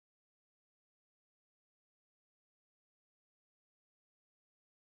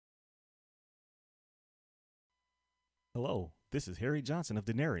Hello, this is Harry Johnson of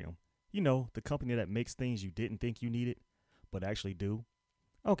Dannerium. You know, the company that makes things you didn't think you needed, but actually do.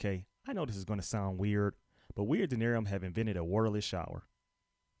 Okay, I know this is going to sound weird, but we at Dannerium have invented a waterless shower.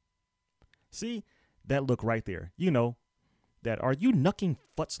 See, that look right there. You know, that are you knucking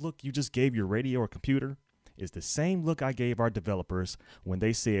futz look you just gave your radio or computer is the same look I gave our developers when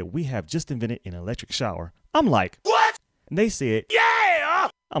they said we have just invented an electric shower. I'm like, what? And they said, yeah!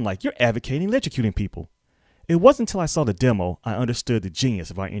 I'm like, you're advocating electrocuting people. It wasn't until I saw the demo I understood the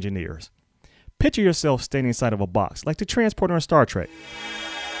genius of our engineers. Picture yourself standing inside of a box, like the transporter in Star Trek.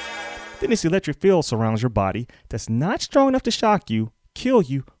 Then this electric field surrounds your body that's not strong enough to shock you, kill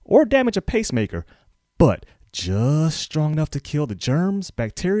you, or damage a pacemaker, but just strong enough to kill the germs,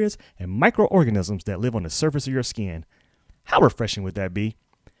 bacteria, and microorganisms that live on the surface of your skin. How refreshing would that be?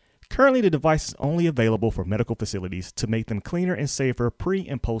 Currently, the device is only available for medical facilities to make them cleaner and safer pre-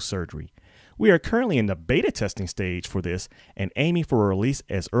 and post-surgery. We are currently in the beta testing stage for this and aiming for a release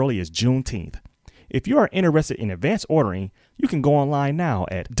as early as Juneteenth. If you are interested in advance ordering, you can go online now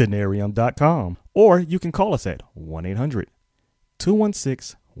at Dannerium.com or you can call us at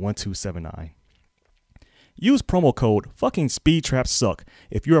 1-800-216-1279. Use promo code FUCKINGSPEEDTRAPSUCK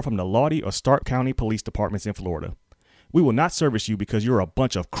if you are from the Laudy or Stark County Police Departments in Florida. We will not service you because you're a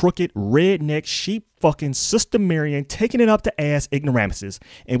bunch of crooked, redneck, sheep-fucking, systemarian, taking it up the ass ignoramuses,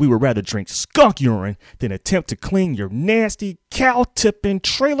 and we would rather drink skunk urine than attempt to clean your nasty, cow-tipping,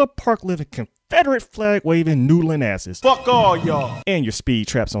 trailer park-living, Confederate flag-waving, noodling asses. Fuck all y'all. And your speed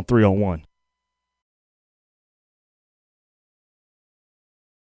traps on 301.